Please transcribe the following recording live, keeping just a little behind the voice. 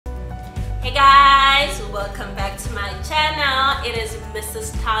welcome back to my channel. It is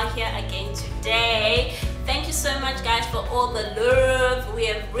Mrs. Tal here again today. Thank you so much guys for all the love. We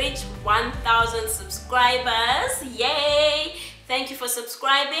have reached 1,000 subscribers. Yay! Thank you for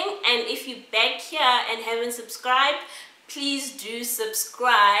subscribing, and if you're back here and haven't subscribed, please do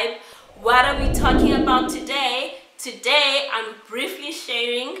subscribe. What are we talking about today? Today I'm briefly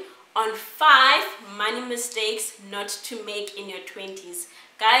sharing on 5 money mistakes not to make in your 20s.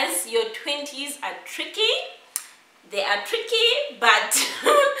 Guys, your 20s are tricky. They are tricky, but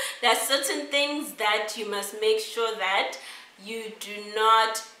there are certain things that you must make sure that you do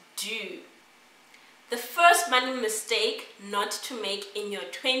not do. The first money mistake not to make in your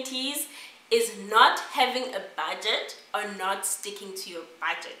 20s is not having a budget or not sticking to your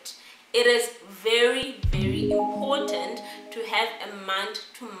budget. It is very, very important to have a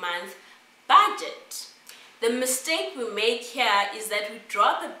month-to-month budget. The mistake we make here is that we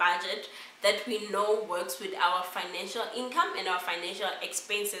draw the budget that we know works with our financial income and our financial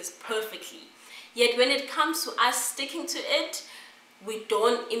expenses perfectly. Yet when it comes to us sticking to it, we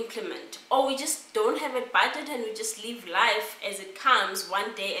don't implement, or we just don't have a budget and we just live life as it comes,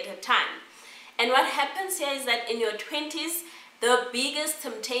 one day at a time. And what happens here is that in your 20s, the biggest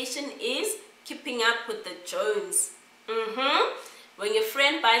temptation is keeping up with the Jones. When your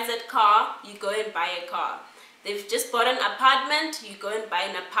friend buys that car, you go and buy a car. They've just bought an apartment, you go and buy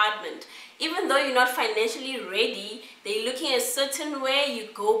an apartment. Even though you're not financially ready, they're looking a certain way, you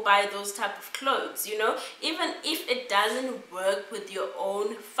go buy those type of clothes, you know, even if it doesn't work with your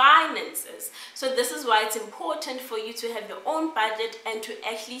own finances. So this is why it's important for you to have your own budget and to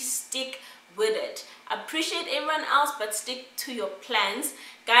actually stick with it. Appreciate everyone else, but stick to your plans.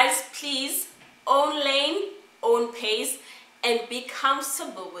 Guys, please own lane, own pace, and be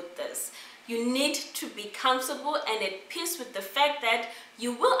comfortable with this. You need to be comfortable and at peace with the fact that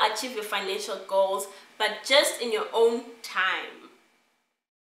you will achieve your financial goals, but just in your own time.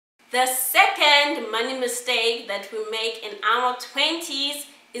 The second money mistake that we make in our 20s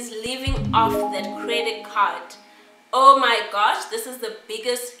is living off that credit card. Oh my gosh, this is the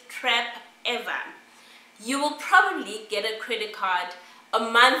biggest trap ever. You will probably get a credit card a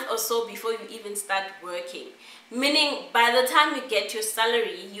month or so before you even start working, meaning by the time you get your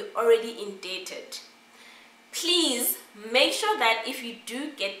salary, you're already indebted. Please make sure that if you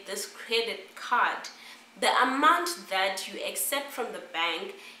do get this credit card, the amount that you accept from the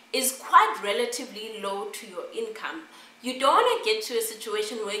bank is quite relatively low to your income. You don't want to get to a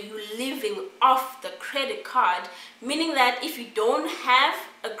situation where you're living off the credit card, meaning that if you don't have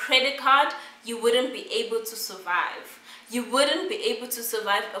a credit card, you wouldn't be able to survive. You wouldn't be able to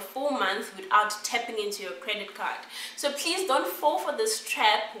survive a full month without tapping into your credit card. So please don't fall for this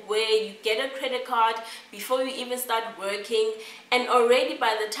trap where you get a credit card before you even start working, and already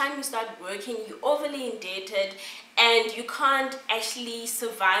by the time you start working, you're overly indebted and you can't actually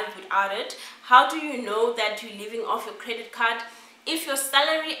survive without it. How do you know that you're living off your credit card? If your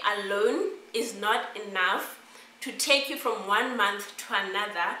salary alone is not enough to take you from one month to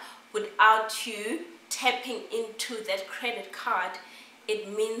another without you tapping into that credit card, it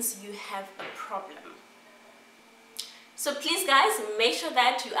means you have a problem. So please guys, make sure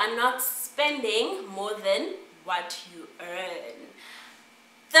that you are not spending more than what you earn.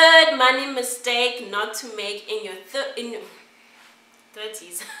 Third money mistake not to make in your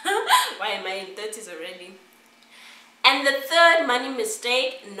 30s. Why am I in 30s already? And the third money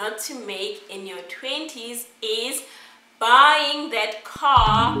mistake not to make in your 20s is buying that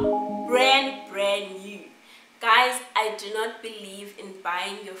car brand new. Guys, I do not believe in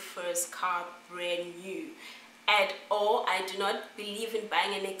buying your first car brand new at all. I do not believe in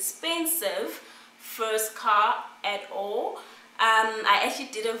buying an expensive first car at all. I actually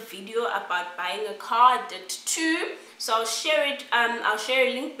did a video about buying a car. I did 2, so I'll share it. I'll share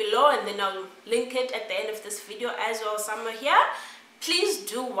a link below, and then I'll link it at the end of this video as well, somewhere here. Please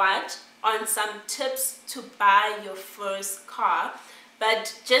do watch on some tips to buy your first car,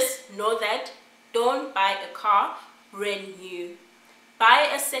 but just know that don't buy a car brand new. Buy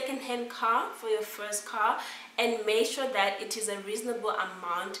a second-hand car for your first car and make sure that it is a reasonable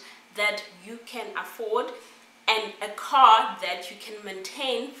amount that you can afford, and a car that you can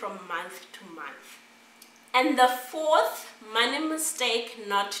maintain from month to month. And the fourth money mistake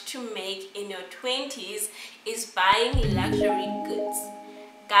not to make in your 20s is buying luxury goods.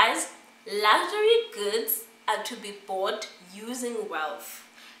 Guys, luxury goods are to be bought using wealth,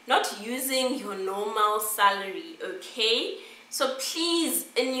 not using your normal salary, okay? So please,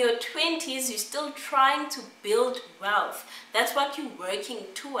 in your 20s, you're still trying to build wealth. That's what you're working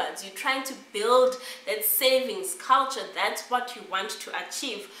towards. You're trying to build that savings culture. That's what you want to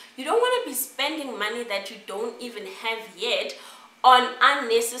achieve. You don't want to be spending money that you don't even have yet on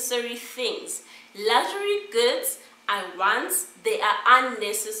unnecessary things. Luxury goods are wants, they are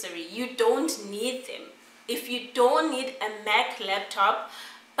unnecessary. You don't need them. If you don't need a Mac laptop,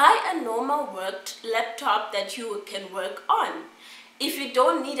 buy a normal laptop that you can work on. If you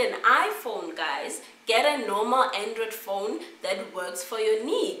don't need an iPhone, guys, get a normal Android phone that works for your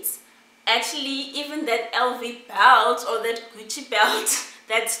needs. Actually, even that LV belt or that Gucci belt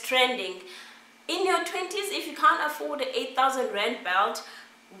that's trending. In your 20s, if you can't afford an 8,000 Rand belt,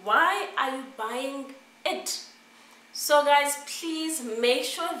 why are you buying it? So guys, please make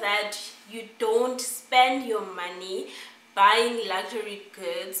sure that you don't spend your money buying luxury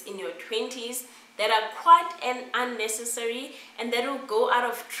goods in your 20s that are quite unnecessary and that will go out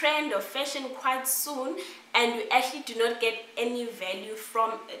of trend or fashion quite soon, and you actually do not get any value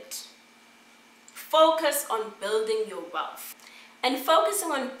from it. Focus on building your wealth. And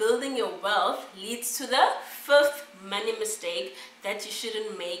focusing on building your wealth leads to the 5th money mistake that you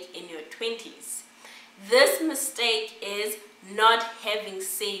shouldn't make in your 20s. This mistake is not having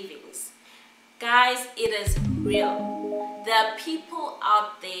savings. Guys, it is real. There are people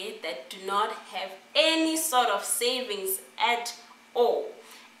out there that do not have any sort of savings at all.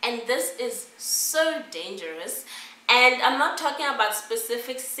 And this is so dangerous. And I'm not talking about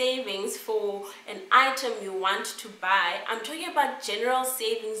specific savings for an item you want to buy. I'm talking about general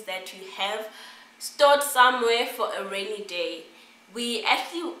savings that you have stored somewhere for a rainy day. We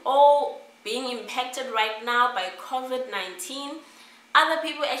actually all being impacted right now by COVID-19. Other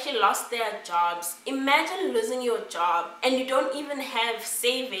people actually lost their jobs. Imagine losing your job and you don't even have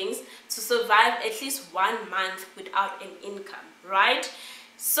savings to survive at least 1 month without an income, right?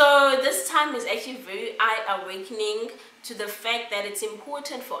 So this time is actually very eye-awakening to the fact that it's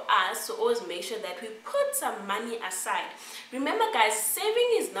important for us to always make sure that we put some money aside. Remember guys, saving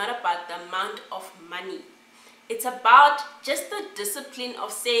is not about the amount of money. It's about just the discipline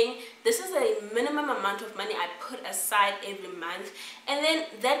of saying, this is a minimum amount of money I put aside every month, and then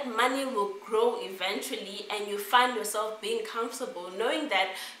that money will grow eventually, and you find yourself being comfortable knowing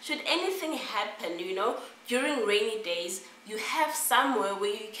that should anything happen, you know, during rainy days, you have somewhere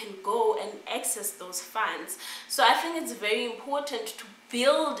where you can go and access those funds. So I think it's very important to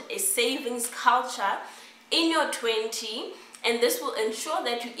build a savings culture in your 20s. And this will ensure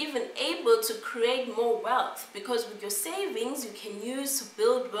that you're even able to create more wealth, because with your savings you can use to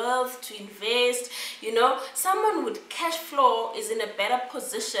build wealth, to invest. You know, someone with cash flow is in a better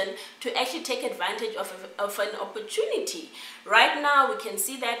position to actually take advantage of an opportunity. Right now we can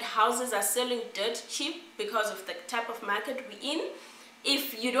see that houses are selling dirt cheap because of the type of market we're in.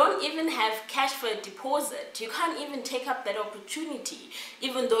 If you don't even have cash for a deposit, you can't even take up that opportunity,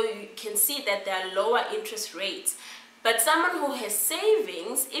 even though you can see that there are lower interest rates. But someone who has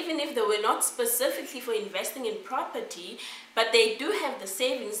savings, even if they were not specifically for investing in property, but they do have the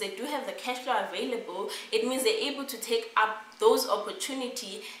savings, they do have the cash flow available, it means they're able to take up those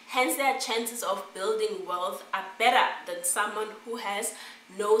opportunities. Hence their chances of building wealth are better than someone who has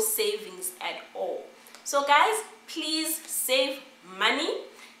no savings at all. So guys, please save money.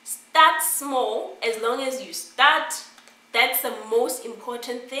 Start small. As long as you start, that's the most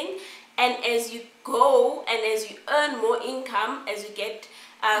important thing. And as you go and as you earn more income, as you get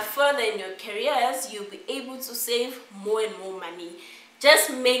further in your careers, you'll be able to save more and more money.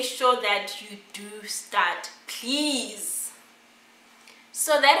 Just make sure that you do start, please.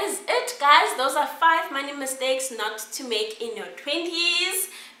 So that is it, guys. Those are 5 money mistakes not to make in your 20s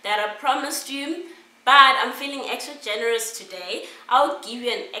that I promised you. But I'm feeling extra generous today. I'll give you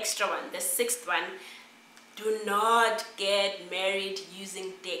an extra one, the 6th one. Do not get married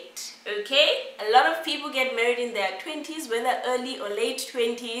using debt, okay? A lot of people get married in their 20s, whether early or late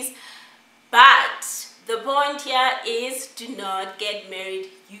 20s. But the point here is, do not get married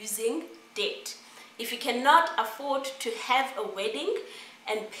using debt. If you cannot afford to have a wedding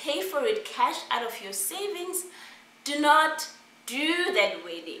and pay for it cash out of your savings, do not do that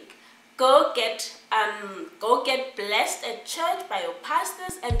wedding. Go get blessed at church by your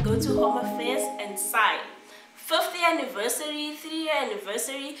pastors and go to Home Affairs and sign. 5th year anniversary, 3-year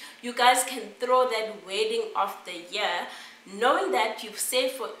anniversary, you guys can throw that wedding of the year, knowing that you've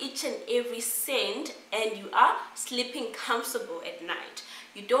saved for each and every cent and you are sleeping comfortable at night.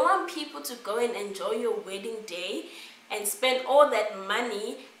 You don't want people to go and enjoy your wedding day and spend all that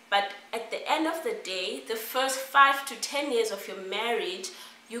money, but at the end of the day, the first 5 to 10 years of your marriage,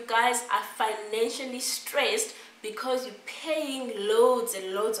 you guys are financially stressed because you're paying loads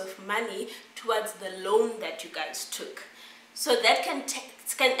and loads of money towards the loan that you guys took. So that can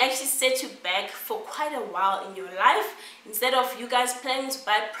actually set you back for quite a while in your life. Instead of you guys planning to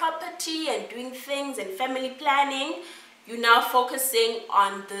buy property and doing things and family planning, you're now focusing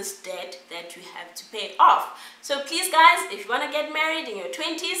on this debt that you have to pay off. So please guys, if you want to get married in your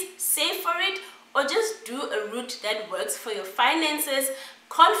 20s, save for it, or just do a route that works for your finances,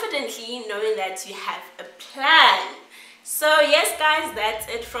 confidently knowing that you have a plan. So yes guys, that's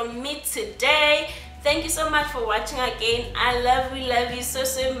it from me today. Thank you so much for watching again. I love you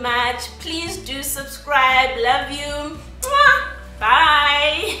so much. Please do subscribe. Love you.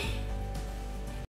 Bye.